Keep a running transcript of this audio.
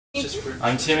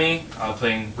I'm Timmy,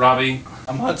 playing Robbie.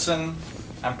 I'm Hudson,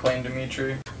 I'm playing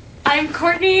Dimitri. I'm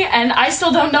Courtney, and I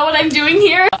still don't know what I'm doing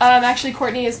here. Actually,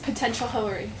 Courtney is potential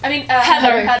Hillary.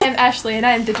 Heather. I'm Ashley, and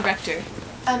I am the director.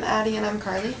 I'm Addie, and I'm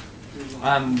Carly.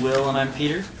 I'm Will, and I'm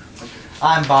Peter.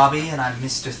 I'm Bobby, and I'm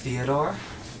Mr. Theodore.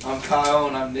 I'm Kyle,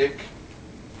 and I'm Nick.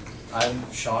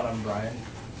 I'm Sean, I'm Brian.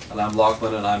 And I'm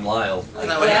Lachlan, and I'm Lyle. Yeah.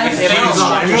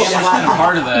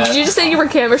 Part of that. Did you just say you were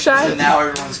camera shy? So now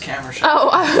everyone's camera shy. Oh,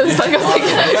 I was like, Get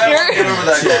over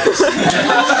that,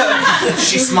 guys.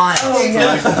 She smiles.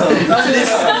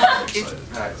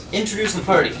 Introduce the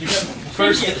party.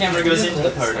 First, the camera goes into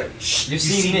the party. You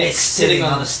see Nick sitting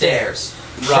on the stairs.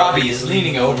 Robbie is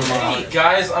leaning over Hey me.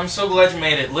 guys, I'm so glad you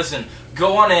made it. Listen,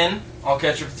 go on in. I'll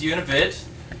catch up with you in a bit.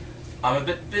 I'm a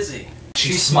bit busy.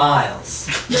 She smiles.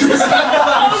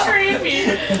 Creepy.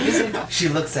 She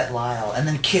looks at Lyle and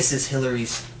then kisses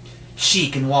Hillary's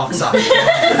cheek and walks off.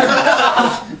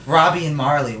 Robbie and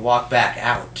Marley walk back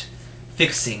out,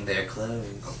 fixing their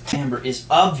clothes. Amber is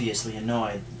obviously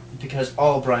annoyed because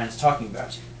all Brian's talking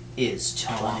about is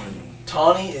Tawny.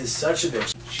 Tawny is such a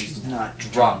bitch. She's not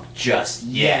drunk just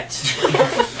yet.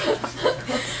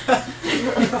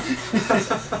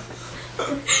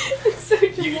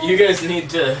 You guys need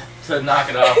to knock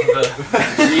it off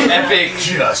the epic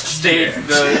stage,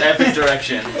 the epic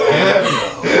direction.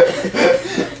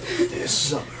 This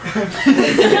summer,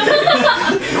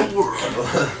 in a world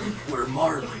where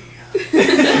Marley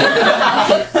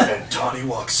and Tawny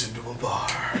walks into a bar.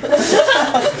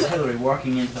 It's Hillary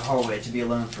walking into the hallway to be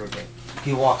alone for a bit.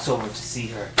 He walks over to see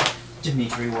her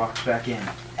Dimitri walks back in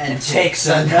and takes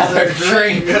another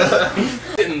drink.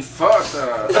 Getting fucked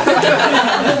up.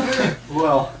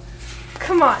 Well,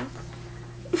 Come on.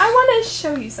 I want to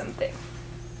show you something.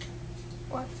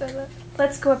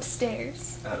 Let's go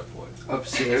upstairs. Attaboy.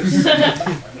 Upstairs.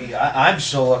 I'm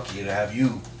so lucky to have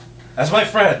you as my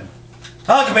friend.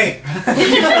 Hug me!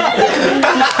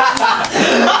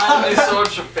 I'm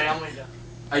such a family guy.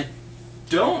 I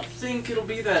don't think it'll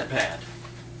be that bad.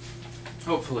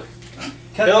 Hopefully.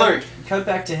 cut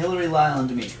back to Hillary, Lyle, and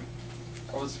Dimitri.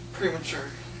 I was premature.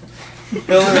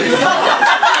 Hillary.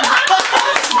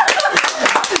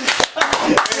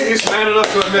 He's man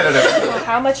enough to admit it. Well,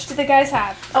 how much do the guys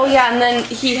have? Oh yeah, and then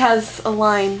he has a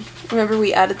line. Remember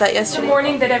we added that The yesterday?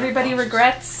 morning that everybody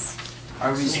regrets.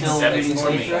 Are we still Except reading for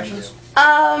stage me. directions?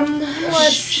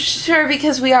 Sure,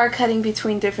 because we are cutting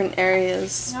between different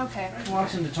areas. Okay.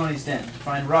 Walks into Tony's den to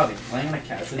find Robbie laying on a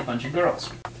couch with a bunch of girls.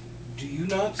 Do you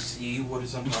not see what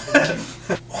is on top of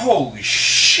that? Holy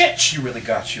shit, she really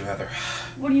got you, Heather.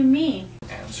 What do you mean?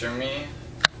 Answer me.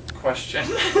 Question.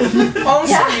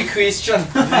 Answer me question.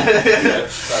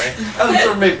 Sorry.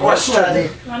 Answer me question. You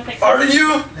want to fix Are it?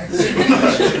 you?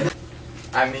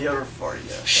 I'm here for you.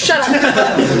 Shut up!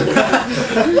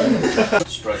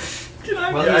 Struggle. Can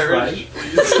I Well, be he's Irish?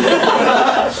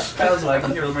 right. Kyle's like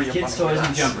kids' toys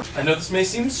and jumper. I know this may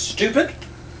seem stupid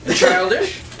and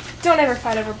childish. Don't ever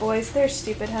fight over boys. They're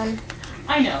stupid, hun.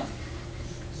 I know.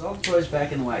 There's all the toys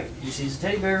back in the wagon. He sees a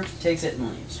teddy bear, takes it,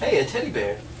 and leaves. Hey, a teddy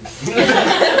bear.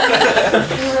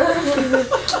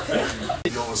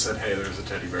 You almost said, hey, there's a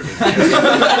teddy bear.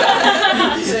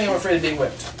 He's saying I'm afraid of being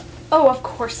whipped. Oh, of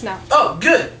course not. Oh,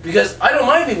 good, because I don't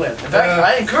mind being whipped. In fact,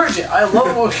 I encourage it. I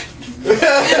love it.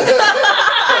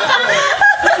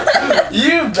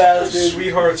 You bastard.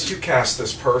 Sweethearts, you cast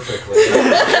this perfectly.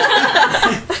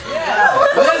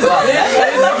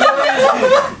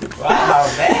 Wow,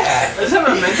 man. I just have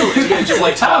a mental image of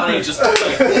like Tawny just like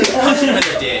punching him in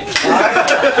the dick.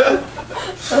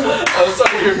 I'm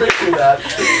sorry you're picturing that.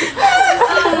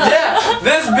 Yeah,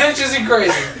 this bitch isn't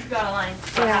crazy. You got a line.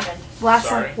 What Yeah. happened? Last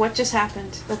Sorry. one. What just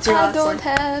happened? That's your I last don't line.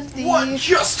 have the... What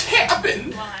just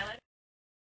happened? Come on,